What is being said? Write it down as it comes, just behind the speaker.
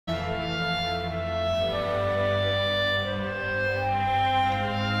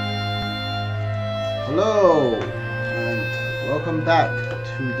Hello, and welcome back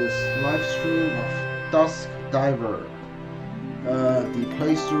to this live stream of Dusk Diver, the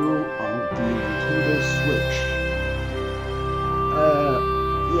playthrough on the Nintendo Switch.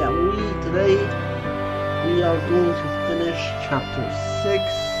 Today we are going to finish Chapter 6,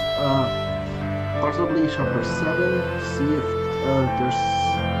 possibly Chapter 7, see if there's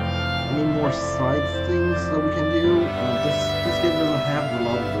any more side things that we can do. This game doesn't have a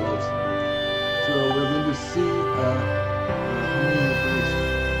lot of those. So we're going to see how many of those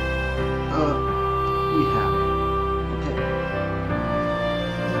we have. Okay.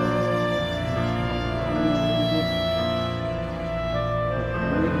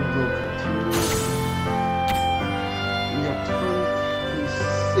 We're going to go continue. We have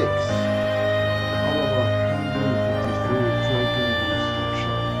 26 out of 153 dragon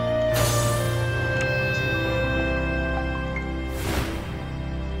structure.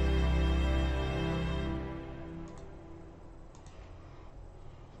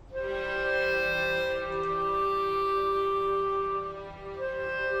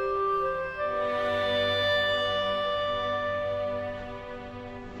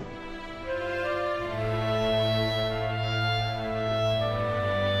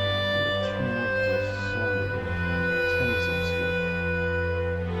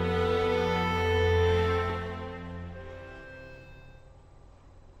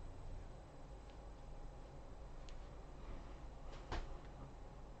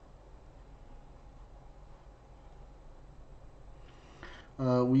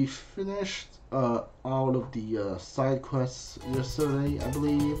 We finished all of the side quests yesterday, I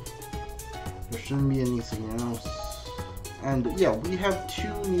believe. There shouldn't be anything else. And yeah, we have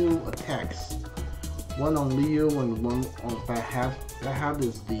two new attacks. One on Leo and one on Bad. Bad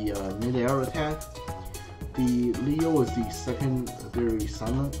is the mid-air attack. The Leo is the secondary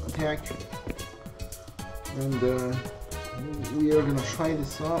summon attack. And we are gonna try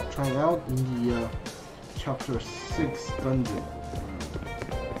it out in the Chapter 6 dungeon.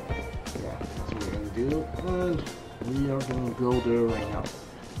 And we are gonna go there right now.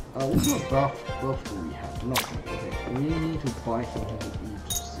 What buff do we have? Nothing. Okay, we need to buy something to eat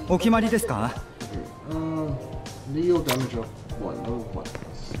to see. Okay, Leo damage of 1. No, 1.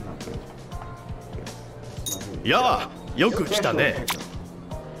 That's not good. Yeah, yoku kita ne.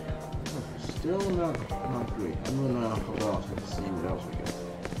 Still not great. I'm gonna hold out and see what else we get.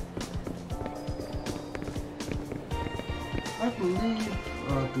 I believe.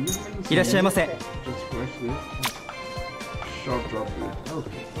 Do you have anything? Just fresh with sharp drop here.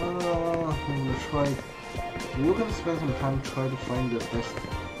 Okay. I'm gonna try. We're gonna spend some time trying to find the best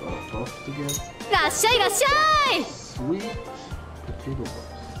buff to get. Sweet potato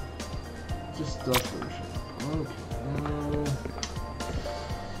buffs. Just that version. Okay.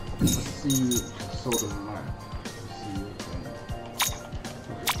 Let's see. Sort of map. Let's see.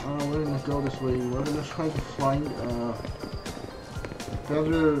 Okay. We're gonna go this way. We're gonna try to find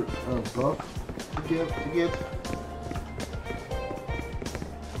better buff to get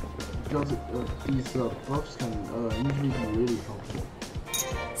because these buffs can usually be really helpful.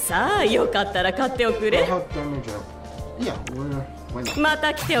 Health damage up. Yeah, why not?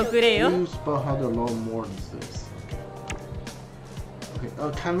 Use Bahad a lot more than this. Okay,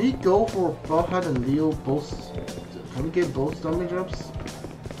 can we go for Bahad and Leo both? Can we get both damage ups?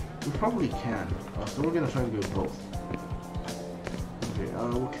 We probably can. So we're gonna try to get both.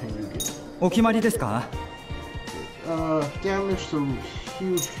 What can you get? Damage to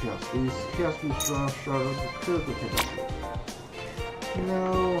huge chaos boost. Chaos boost shot critical hit. No,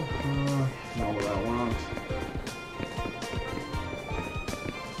 not what I want.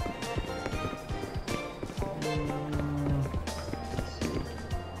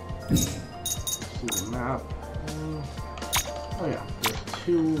 Let's see the map. Oh yeah, there's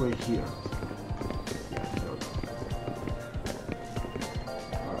two right here.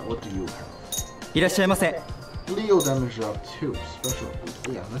 What do you have? Leo damage up 2, special boost.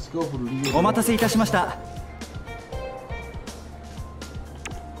 Yeah, let's go for Leo.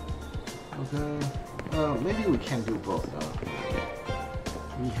 Okay. Maybe we can do both.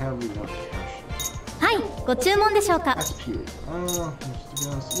 We have enough cash. SP.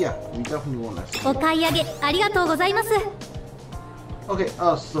 Yeah, we definitely want SP.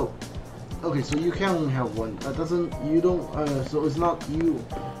 Okay, so you can only have one. So it's not you.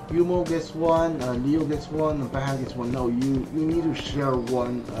 Yumo gets one, Leo gets one, and Bad gets one. No, you need to share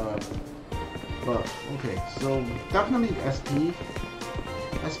one buff. Okay, so definitely SP.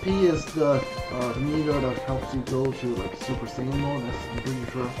 SP is the meter that helps you go to like Super Saiyan mode. I'm pretty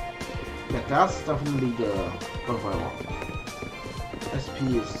sure. Yeah, that's definitely the buff I want. SP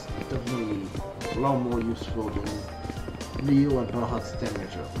is definitely a lot more useful than Leo and Baha's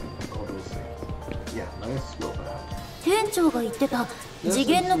damage up, all those things. Yeah, let's go back. 店長が言ってた次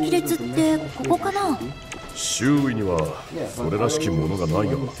元の亀裂ってここかな？周囲にはそれらしきものがな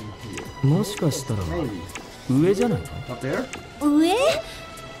いよ。もしかしたら上じゃないか？上？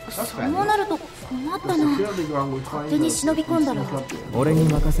そうなると困ったな。勝手に忍び込んだら。俺に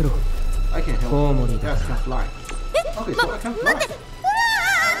任せろ。コウモリだ。待って。うわー！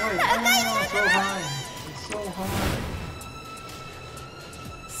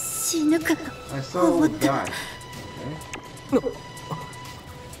死ぬかと思った。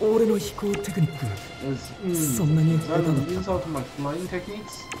俺の飛行テクニックそんなに下手だった？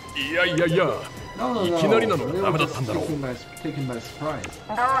いやいやいや、いきなりなのがダメだったんだろう。どうやら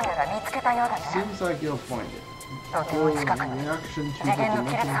見つけたようだね。とても近くに次元の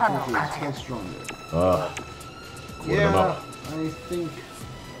亀裂反応を感じる。ああ、これだな。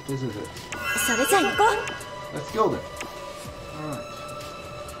それじゃあ行こう。 Let's go then. Alright.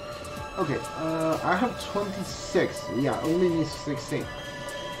 Okay, I have 26. Yeah, only needs 16.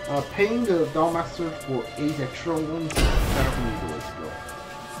 Paying the Dollmaster for 8 extra ones, definitely the way to go.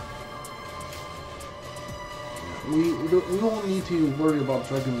 Yeah, we won't need to worry about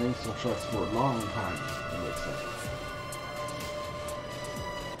Dragon Links or shots for a long time. It looks like.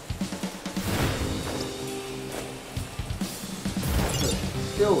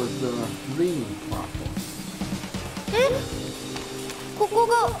 Still is the green platform. ここ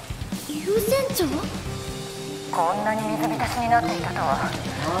が優先長？こんなに水浸しになっていたとは。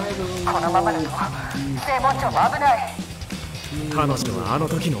このままだと正門長も危ない。彼女はあの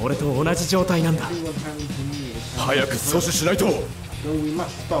時の俺と同じ状態なんだ。早く阻止しないと。Then we must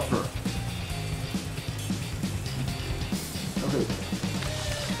stop her. Okay.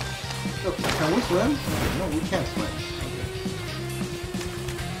 Look, can we swim? No, we can't swim.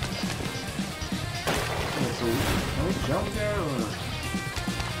 Okay, so can we jump there or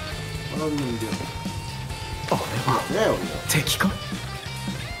what are we gonna do? There we go. 敵か？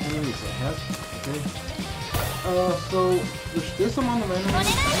 Enemies ahead. Okay. So there's this amount of enemies.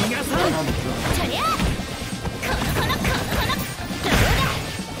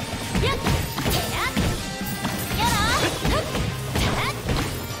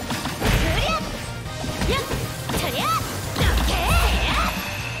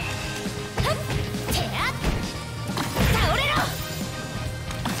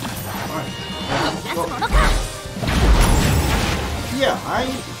 Yeah, I'm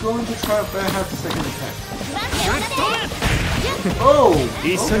going to try if I have the second attack. Oh!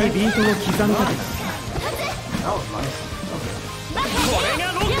 一緒にビートを刻み立てた。That was nice. Okay. これが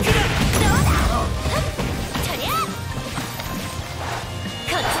ロックだ。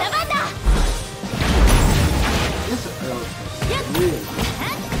This really.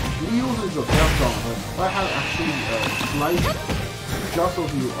 He uses the death zone, but I have actually sliced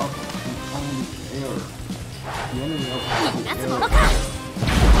jostled you up on the air. The enemy up in the air.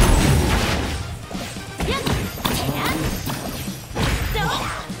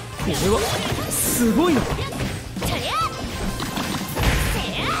 これはすごいな。ま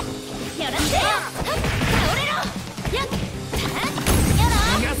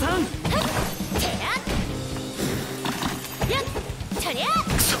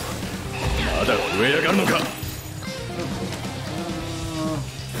だ増えやがるのか。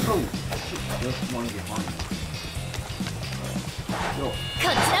Oh, just one behind. Go. こち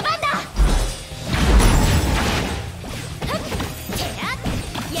ら番だ。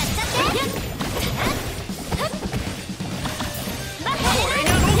やっちゃって。これが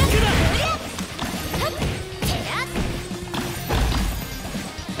ロックだ。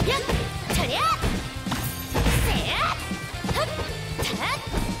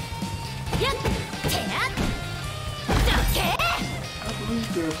I believe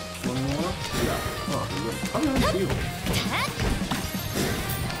there's one more. Yeah. Oh, look. How did I see it?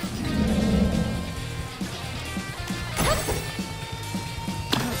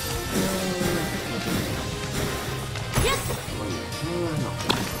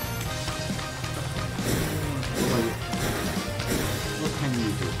 What can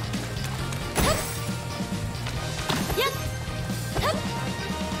you do?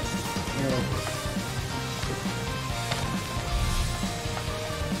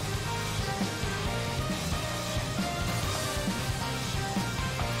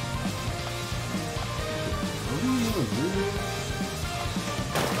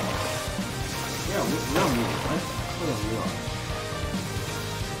 Yeah, we're moving, right? Yeah, we are.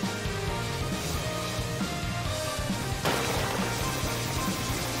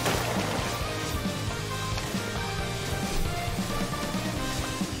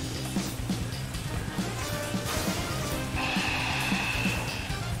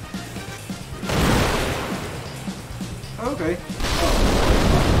 Okay.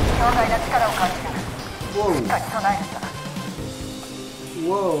 強大な力を感じる。しっかり備えるんだ。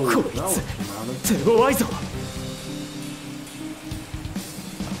Whoa. こい That was つ dramatic. 手強いぞ。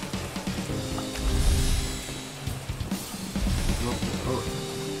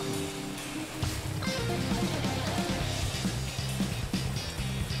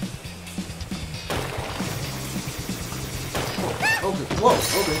 Okay. Whoa.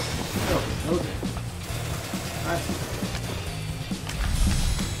 Okay. Okay.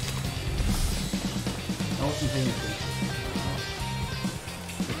 I wasn't paying attention.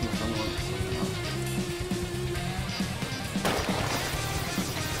 Looking at someone.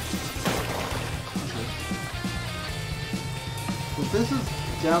 Okay. So this is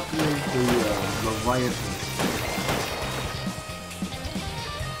definitely Leviathan.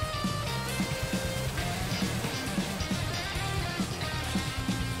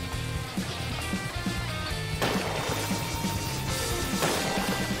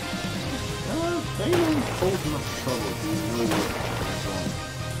 They don't hold much trouble if you know where it's going.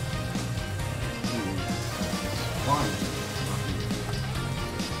 It's fine.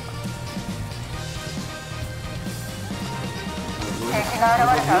 敵が現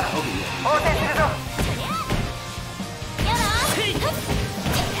れた。応戦するぞ。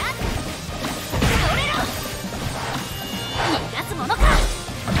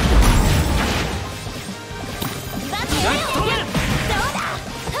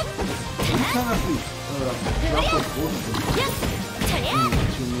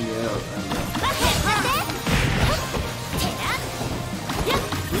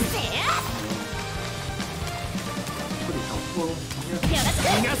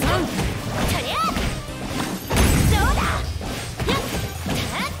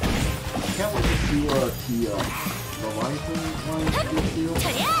Can't wait to see what the Leviathan one will do.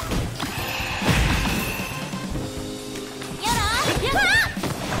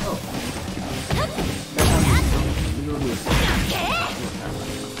 Oh. Literally.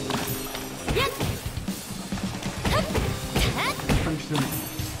 Punched him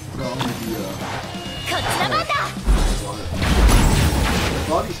down with the water. The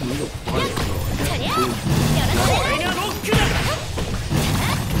body's made of fire, so I guess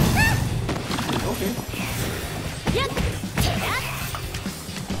okay.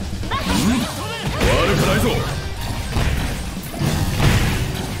 悪くないぞ。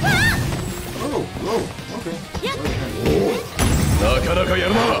 Oh, whoa, okay. なかなかや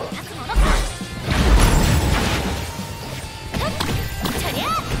るな。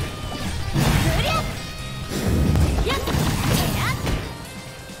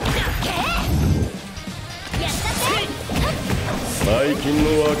 最近の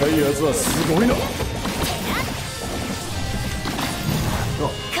若いやつはすごいな。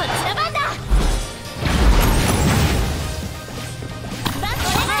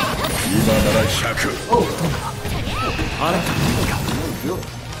今なら100。あなた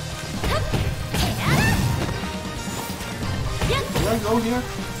Can I go here?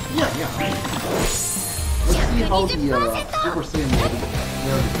 Yeah, yeah. Let's see how the Super Saiyan mode.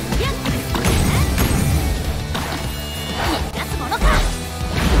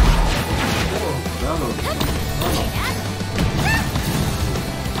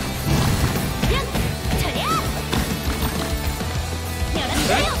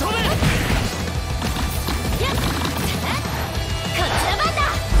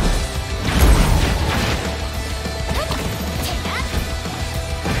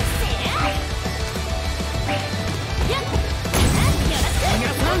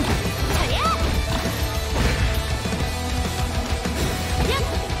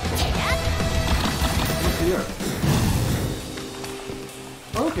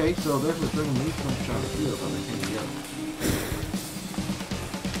 Okay, so there's a certain meat I'm trying to feel, but I can't get it.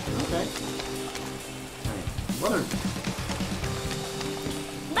 Okay. Alright. What are...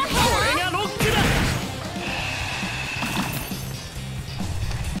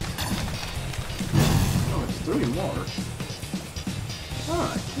 Oh, it's 3 more.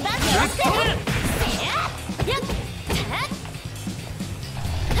 Alright.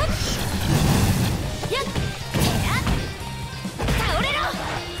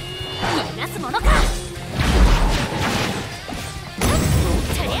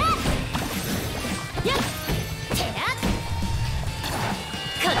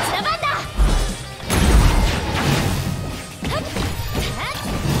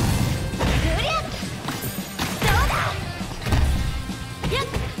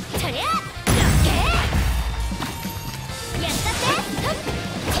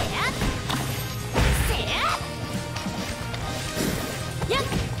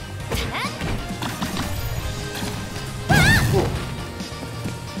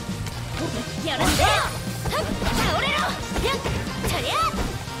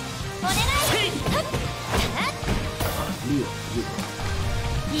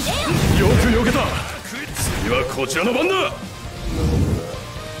 避けた。次はこちらの番だ。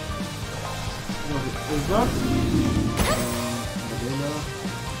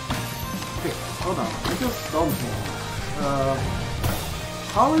Okay, hold on. I just don't know.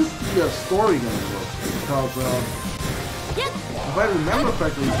 How is the story gonna go? Because if I remember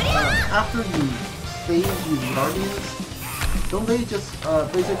correctly, after you save these guardians, don't they just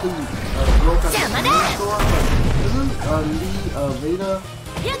basically broke up the store? Isn't Veda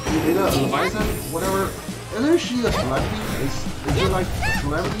Leviathan, whatever? Isn't she a celebrity? Is it like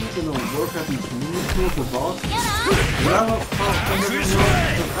celebrities gonna work at these mini stores for boss? I don't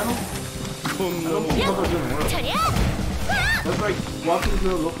see how that's gonna work. That's like walking to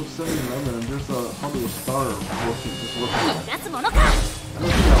a local 7-Eleven and there's a Hollywood star working, just working. I don't think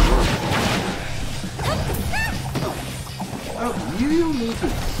that works. Oh, you need to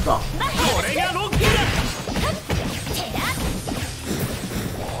stop. Oh, okay.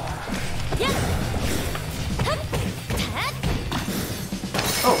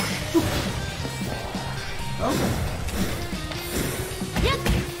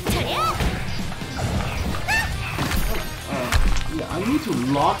 Yeah, I need to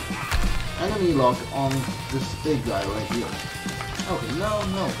lock, enemy lock on this big guy right here. Okay, no,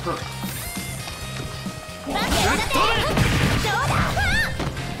 perfect.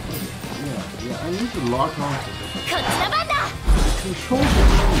 Yeah, I need to lock on to this. Control the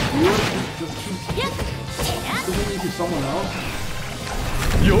enemy just keeps giving it to someone else.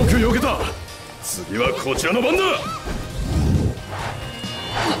 よく避けた。次はこちらの番だ。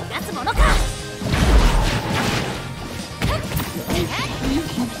He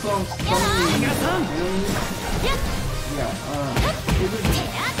keeps on stunning enemies. Yeah,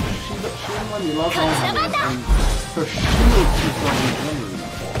 she didn't let me lock on her, and her shield keeps on regenerating.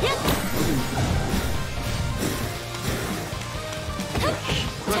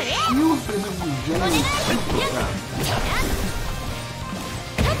 Her shield basically regenerates super fast.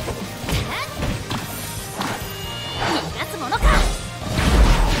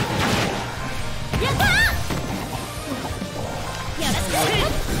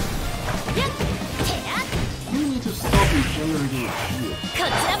 You need to stop regenerating your shield.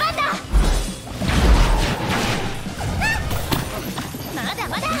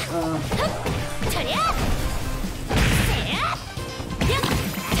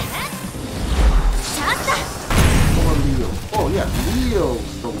 Or Leo. Oh yeah,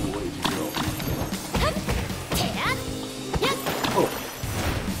 Leo's the way to go. Oh.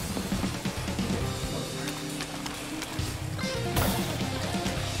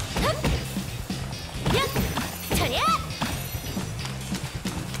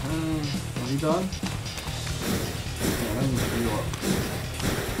 Are we done? Yeah, let me heal up.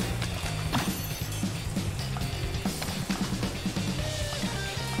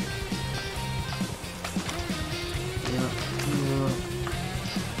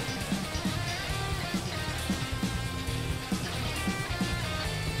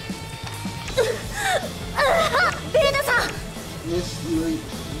 Yes,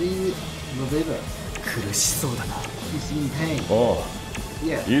 leave the Veda. 苦しそうだな。 He's in pain. ああ、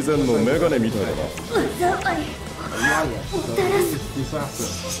 Yeah. 以前のメガネみたいだな。 Yeah, the disaster.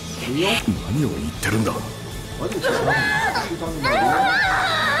 Leo? 何を言ってるんだ。 What is she talking about?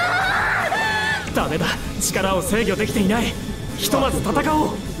 ダメだ、力を制御できていない。ひとまず戦おう。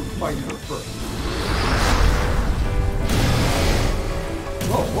 Fight her first.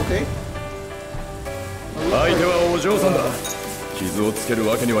 Oh, okay. 相手はお嬢さんだ。傷をつける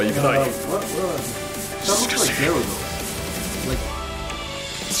わけにはいかない。 That looks like Gyarados. Like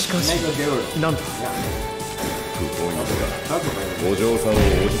しかし、 Mega Gyarados. なんだ。不本意だ That's what が、お嬢さんを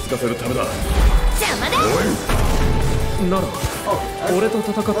落ち着かせるためだ。なら、 Oh, 俺と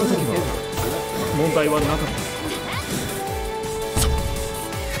戦った時は問題はなかった。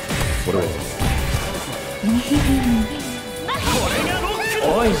それは。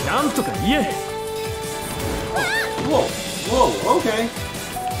おい、なんとか言え。 Whoa, okay.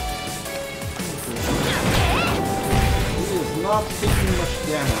 He is not taking much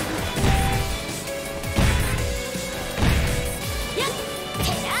damage.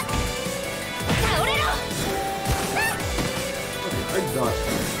 Okay, I dodged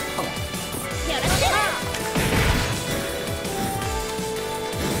him. Come on.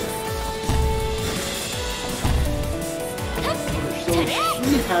 So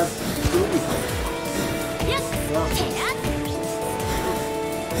she has really helped.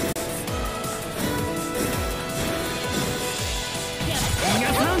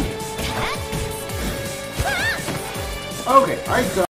 Okay, I got